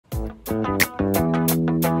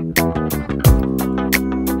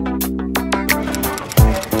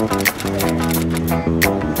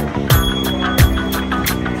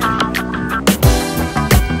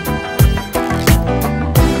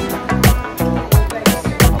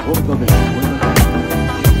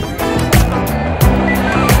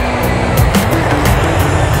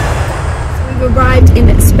Arrived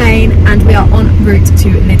in Spain and we are en route to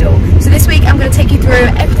Lidl. So this week I'm going to take you through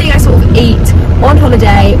everything I sort of eat on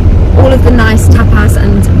holiday, all of the nice tapas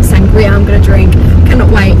and sangria I'm going to drink.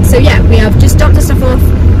 Cannot wait. So yeah, we have just dumped the stuff off,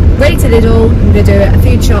 ready to Lidl. I'm going to do a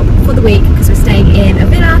food shop for the week because we're staying in a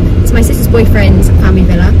villa. It's my sister's boyfriend's family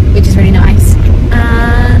villa, which is really nice.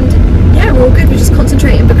 And yeah, we're all good. We're just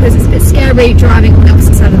concentrating because it's a bit scary driving on the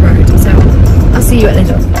opposite side of the road. So I'll see you at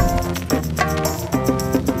Lidl.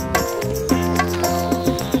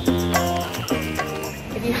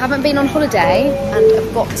 Haven't been on holiday and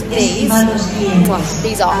have got these. Well,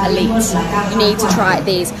 these are elite. You need to try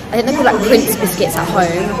these. I think they're called like Prince biscuits at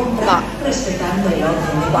home, but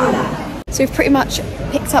wow. So we've pretty much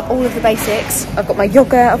picked up all of the basics. I've got my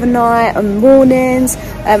yogurt overnight on the mornings.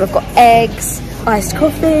 I've got eggs, iced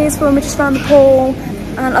coffees for when we're just around the pool,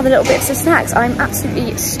 and other little bits of snacks. I'm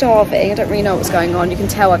absolutely starving. I don't really know what's going on. You can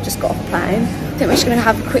tell I've just got off the plane. I think we're just going to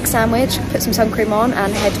have a quick sandwich, put some sun cream on,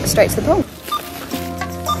 and head straight to the pool.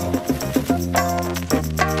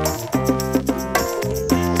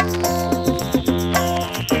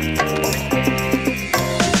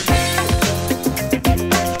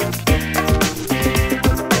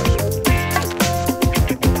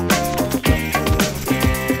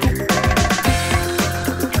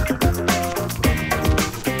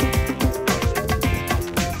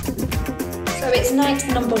 It's night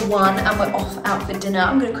number 1 and we're off out for dinner.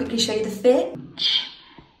 I'm going to quickly show you the fit.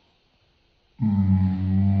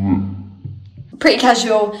 Pretty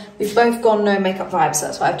casual. We've both gone no makeup vibes, so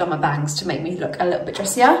that's why I've done my bangs to make me look a little bit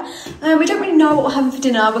dressier. We don't really know what we're having for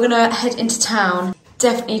dinner. We're going to head into town.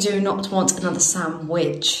 Definitely do not want another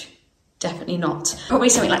sandwich. Definitely not. Probably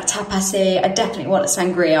something like tapasy. I definitely want a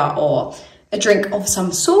sangria or a drink of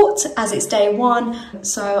some sort as it's day 1.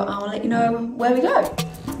 So I'll let you know where we go.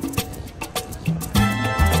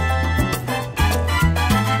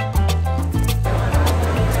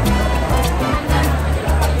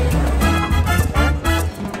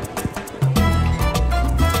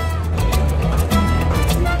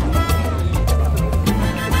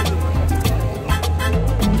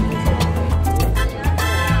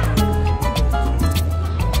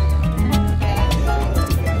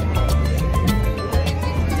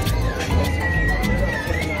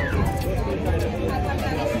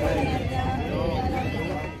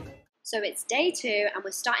 So it's day 2 and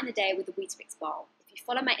we're starting the day with the Weetabix bowl. If you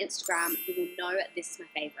follow my Instagram, you will know this is my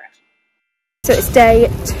favourite. So it's day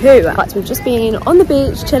 2, but we've just been on the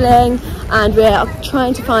beach chilling and we're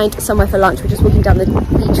trying to find somewhere for lunch. We're just walking down the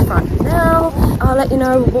beachfront now. I'll let you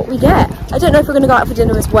know what we get. I don't know if we're going to go out for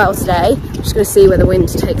dinner as well today. I'm just going to see where the wind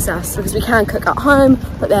takes us because we can cook at home,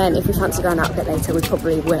 but then if we fancy going out a bit later, we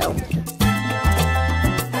probably will.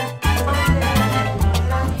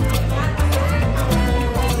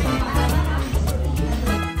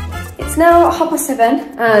 It's now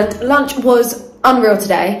 7:30 and lunch was unreal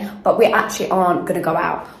today, but we actually aren't going to go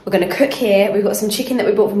out. We're going to cook here. We've got some chicken that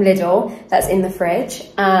we bought from Lidl that's in the fridge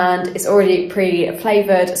and it's already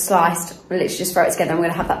pre-flavoured, sliced. We'll literally just throw it together. I'm going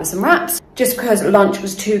to have that with some wraps just because lunch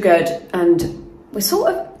was too good and we're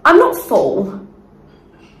sort of, I'm not full,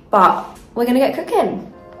 but we're going to get cooking.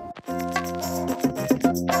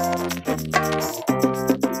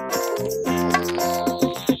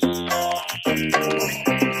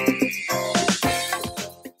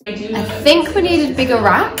 I think we needed bigger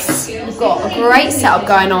racks. We've got a great setup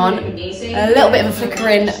going on. A little bit of a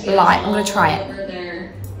flickering light. I'm going to try it.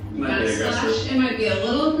 It might be a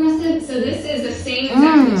little aggressive. So this is the same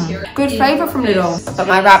exact material. Good flavour from Lidl, but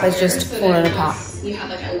my wrap has just fallen apart. You have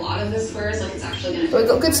like a lot of the squares, like it's actually going to. We've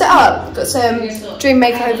got good setup. Got some dream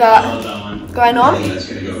makeover going on. That's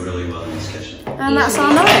going to go really well in this kitchen. And that's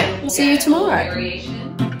our night. See you tomorrow.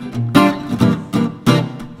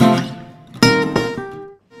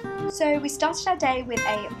 So we started our day with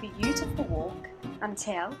a beautiful walk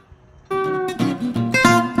until...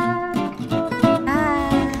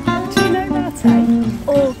 cappuccino latte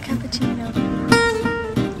or cappuccino.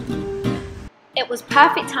 It was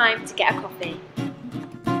perfect time to get a coffee.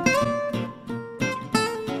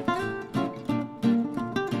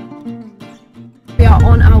 We are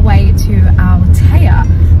on our way to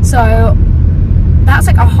Altea. So that's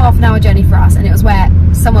like a half-an-hour journey for us, and it was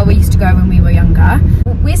somewhere we used to go when we were younger.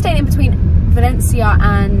 We're staying in between Valencia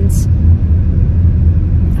and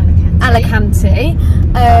Alicante,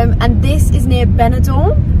 and this is near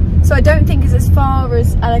Benidorm, so I don't think it's as far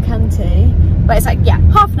as Alicante, but it's like, yeah,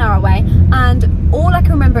 half an hour away. And all I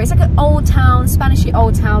can remember, it's like an old town, Spanishy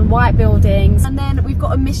old town, white buildings. And then we've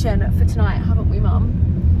got a mission for tonight, haven't we, Mum?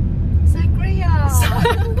 Sangria!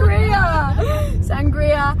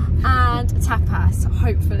 Sangria and tapas,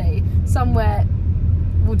 hopefully. Somewhere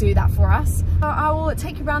will do that for us. So I will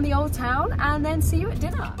take you around the old town and then see you at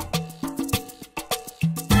dinner.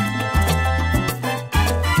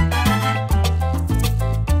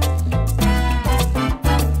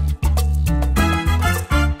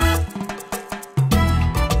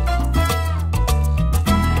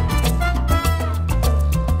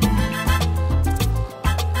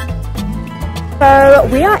 So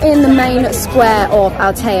we are in the main square of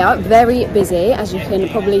Altea, very busy as you can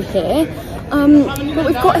probably hear. But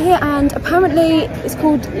we've got here, and apparently it's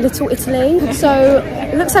called Little Italy. So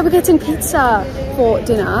it looks like we're getting pizza for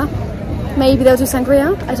dinner. Maybe they'll do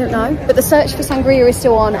sangria, I don't know. But the search for sangria is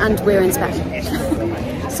still on and we're in Spain.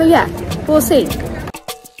 So yeah, we'll see.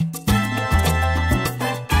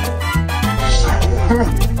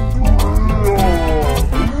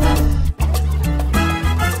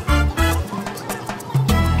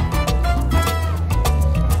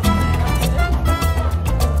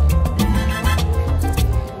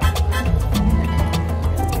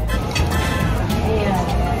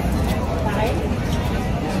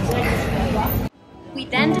 We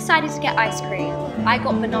then decided to get ice cream. I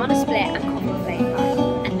got banana split and coffee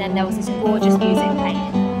flavour, and then there was this gorgeous music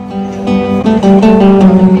playing.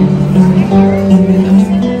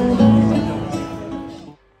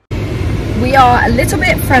 We are a little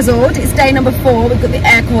bit frazzled. It's day number 4. We've got the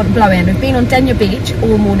aircon blowing. We've been on Denia beach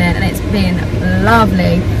all morning and it's been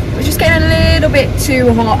lovely. We're just getting a little bit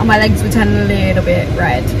too hot and my legs were turning a little bit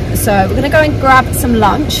red. So we're gonna go and grab some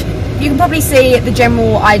lunch. You can probably see the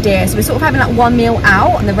general idea. So we're sort of having like one meal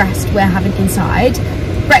out and the rest we're having inside.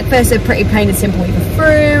 Breakfasts are pretty plain and simple, either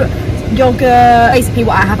fruit, yogurt, basically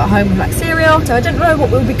what I have at home with like cereal. So I don't know what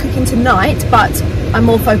we'll be cooking tonight, but I'm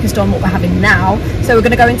more focused on what we're having now. So we're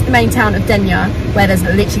gonna go into the main town of Denia, where there's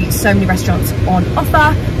literally so many restaurants on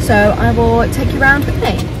offer. So I will take you around with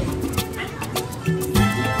me.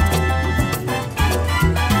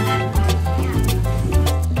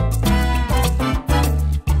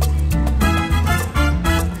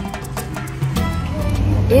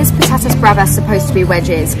 Is patatas bravas supposed to be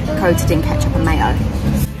wedges coated in ketchup and mayo?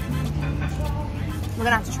 We're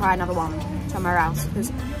gonna have to try another one somewhere else,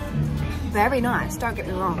 because very nice, don't get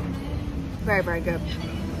me wrong. Very, very good.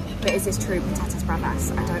 But is this true patatas bravas?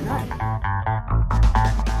 I don't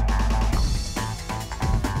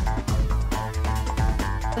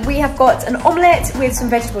know. We have got an omelette with some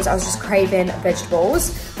vegetables. I was just craving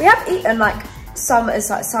vegetables. We have eaten like some as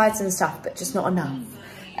like sides and stuff, but just not enough.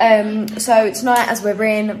 So tonight, as we're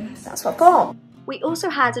in, that's what I've got. We also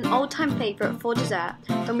had an old-time favourite for dessert.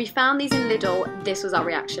 When we found these in Lidl, this was our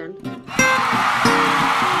reaction.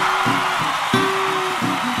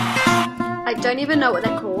 I don't even know what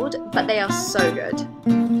they're called, but they are so good.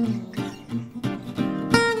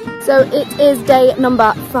 So it is day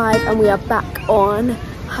number 5 and we are back on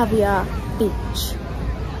Javier Beach.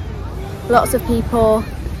 Lots of people.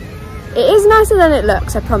 It is nicer than it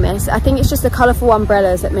looks, I promise. I think it's just the colourful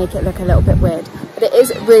umbrellas that make it look a little bit weird. But it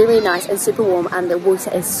is really, really nice and super warm, and the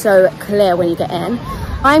water is so clear when you get in.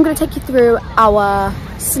 I'm going to take you through our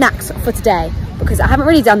snacks for today, because I haven't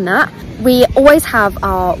really done that. We always have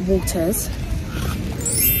our waters.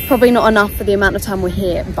 Probably not enough for the amount of time we're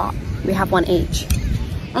here, but we have one each.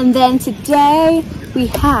 And then today we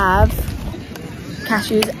have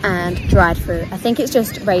cashews and dried fruit. I think it's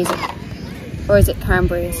just raisin, or is it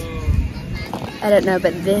cranberries? I don't know,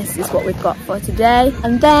 but this is what we've got for today.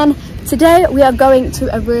 And then today we are going to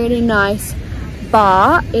a really nice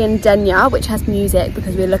bar in Denia, which has music,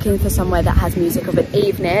 because we're looking for somewhere that has music of an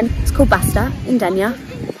evening. It's called Basta in Denia.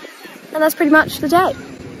 And that's pretty much the day.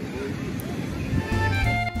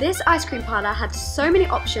 This ice cream parlour had so many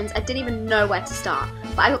options I didn't even know where to start.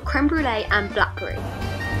 But I got creme brulee and blackberry.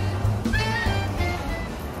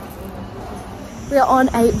 We are on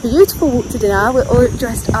a beautiful walk to dinner. We're all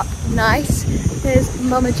dressed up nice. There's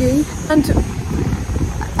Mama G. And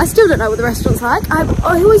I still don't know what the restaurant's like. I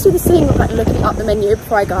always do this thing of like looking up the menu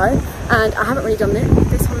before I go. And I haven't really done it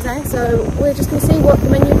this holiday. So we're just going to see what the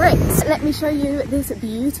menu brings. Let me show you this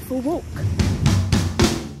beautiful walk.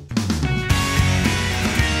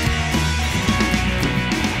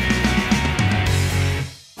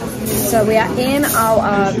 So we are in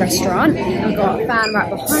our restaurant. We've got a fan right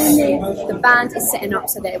behind me. The band is setting up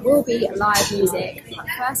so there will be live music. But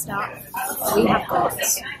first up, we have got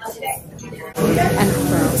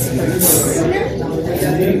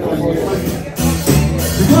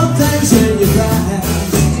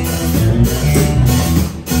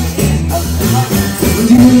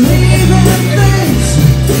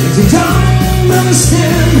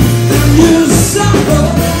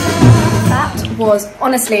That was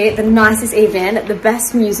honestly the nicest evening, the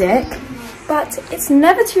best music, but it's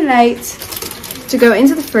never too late to go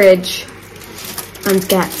into the fridge and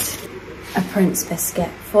get a Prince biscuit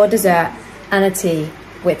for dessert and a tea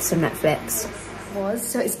with some Netflix.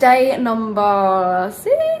 So it's day number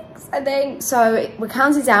 6, I think. So we're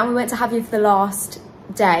counting down. We went to have you for the last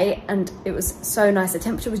day and it was so nice. The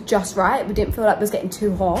temperature was just right. We didn't feel like it was getting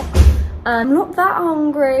too hot. I'm not that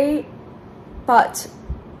hungry, but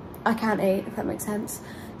I can't eat, if that makes sense.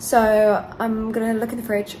 So I'm gonna look in the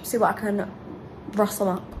fridge, see what I can rustle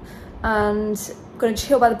up, and I'm gonna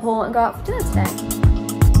chill by the pool and go out for dinner today.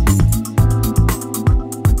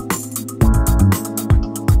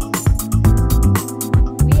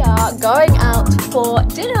 Going out for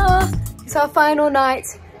dinner. It's our final night.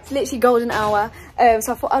 It's literally golden hour.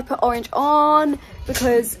 So I thought I'd put orange on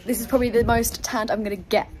because this is probably the most tanned I'm gonna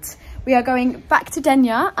get. We are going back to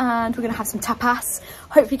Denia and we're gonna have some tapas.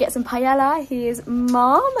 Hopefully get some paella. Here's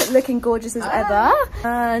Mom, looking gorgeous as ever.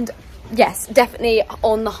 And yes, definitely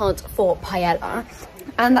on the hunt for paella.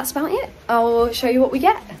 And that's about it. I'll show you what we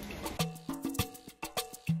get.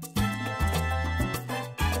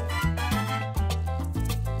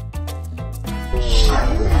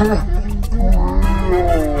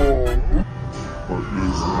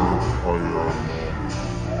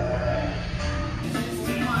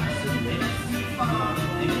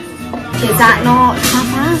 Is that not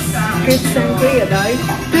tapas? Good sangria though.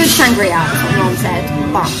 Good sangria, that's what Mom said.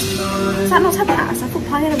 But is that not tapas? I thought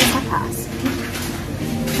paella was tapas.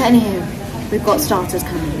 But anywho, we've got starters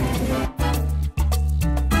coming.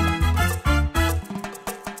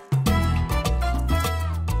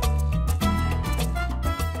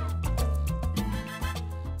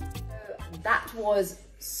 That was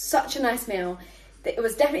such a nice meal. It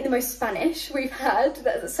was definitely the most Spanish we've had.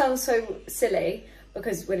 That sounds so silly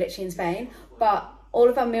because we're literally in Spain, but all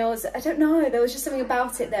of our meals, I don't know, there was just something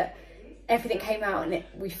about it that everything came out and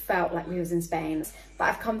we felt like we was in Spain. But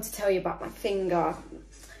I've come to tell you about my finger.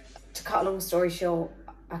 To cut a long story short,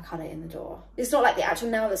 I cut it in the door. It's not like the actual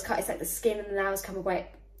nail that's cut, it's like the skin and the nails come away.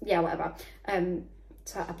 Yeah, whatever.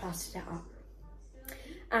 So I plastered it up.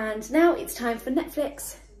 And now it's time for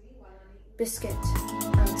Netflix, biscuit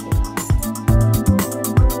and tea.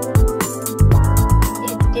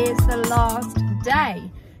 It is the last day.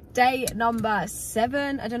 Day number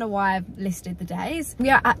 7. I don't know why I've listed the days. We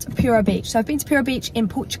are at Pura Beach. So I've been to Pura Beach in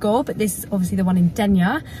Portugal, but this is obviously the one in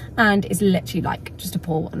Denia, and it's literally like just a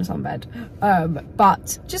pool and a sunbed.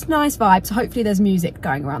 But just nice vibes. So hopefully there's music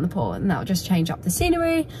going around the pool and that'll just change up the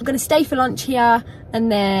scenery. I'm gonna stay for lunch here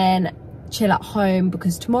and then chill at home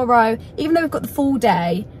because tomorrow, even though we've got the full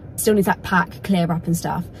day, still needs that pack, clear up and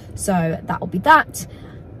stuff. So that will be that.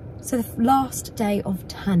 So the last day of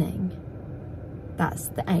tanning. That's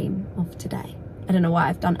the aim of today. I don't know why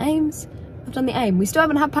I've done aims. I've done the aim. We still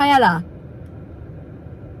haven't had paella.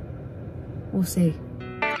 We'll see.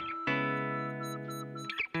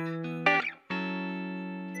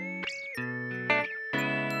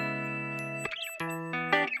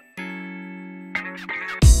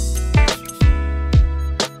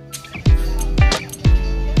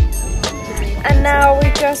 And now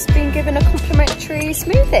we've just been given a complimentary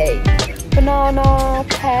smoothie. Banana,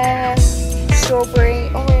 pear, strawberry,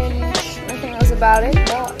 orange. I think that's about it,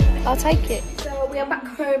 but I'll take it. So we are back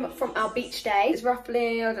home from our beach day. It's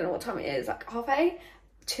roughly, I don't know what time it is, like 8:30.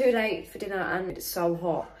 Too late for dinner and it's so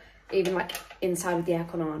hot. Even like inside with the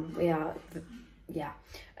aircon on, we are, yeah.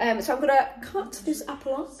 So I'm gonna cut this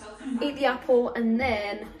apple up, eat the apple, and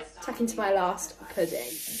then tuck into my last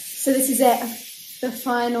pudding. So this is it, the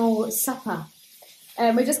final supper.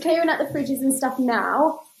 We're just clearing out the fridges and stuff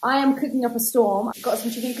now. I am cooking up a storm. Got some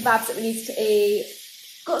chicken kebabs that we need to eat.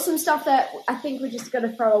 Got some stuff that I think we're just going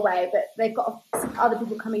to throw away, but they've got some other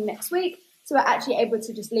people coming next week. So we're actually able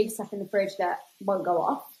to just leave stuff in the fridge that won't go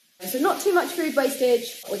off. So not too much food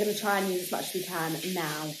wastage. We're going to try and use as much as we can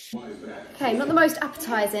now. Okay, not the most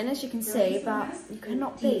appetizing, as you can see, but you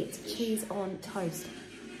cannot beat cheese on toast.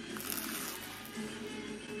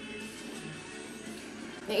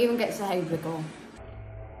 It even gets a hay wiggle.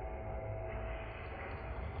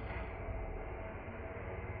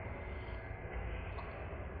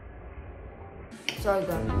 So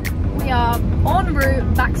good. We are en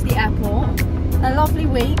route back to the airport. A lovely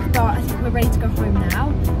week, but I think we're ready to go home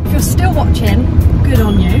now. If you're still watching, good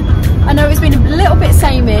on you. I know it's been a little bit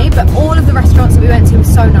samey, but all of the restaurants that we went to were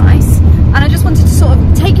so nice. And I just wanted to sort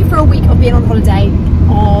of take you for a week of being on holiday,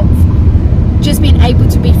 of just being able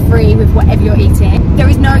to be free with whatever you're eating. There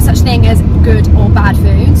is no such thing as good or bad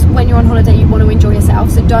foods. When you're on holiday, you want to enjoy yourself,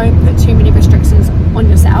 so don't put too many restrictions on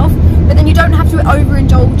yourself. But then you don't have to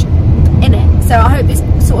overindulge in it. So I hope this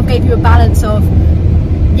sort of gave you a balance of,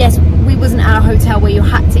 yes, we wasn't at a hotel where you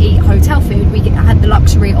had to eat hotel food. We had the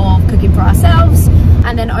luxury of cooking for ourselves,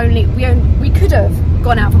 and then we could have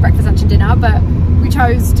gone out for breakfast, lunch and dinner, but we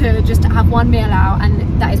chose to just have one meal out,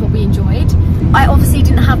 and that is what we enjoyed. I obviously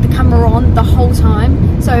didn't have the camera on the whole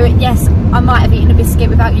time, so yes, I might have eaten a biscuit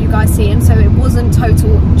without you guys seeing, so it wasn't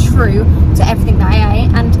total true to everything that I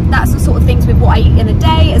ate. And that's the sort of things with what I eat in a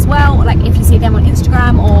day as well, like if you see them on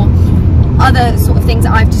Instagram or other sort of things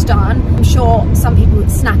that I've just done. I'm sure some people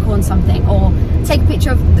would snack on something or take a picture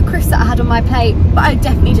of the crisps that I had on my plate, but I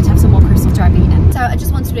definitely did have some more crisps after I've eaten. So I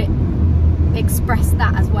just wanted to express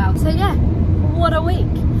that as well. So yeah, what a week.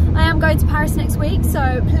 I am going to Paris next week,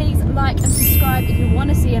 so please like and subscribe if you want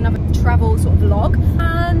to see another travel sort of vlog.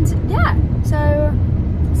 And yeah, so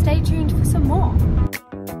stay tuned for some more.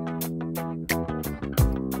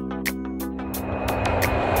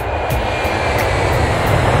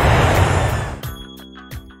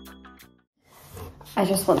 I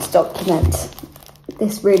just want to document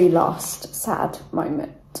this really last sad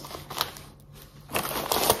moment.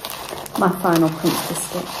 My final Prince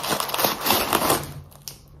biscuit.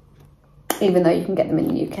 Even though you can get them in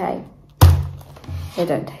the UK, they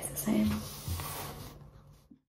don't taste the same.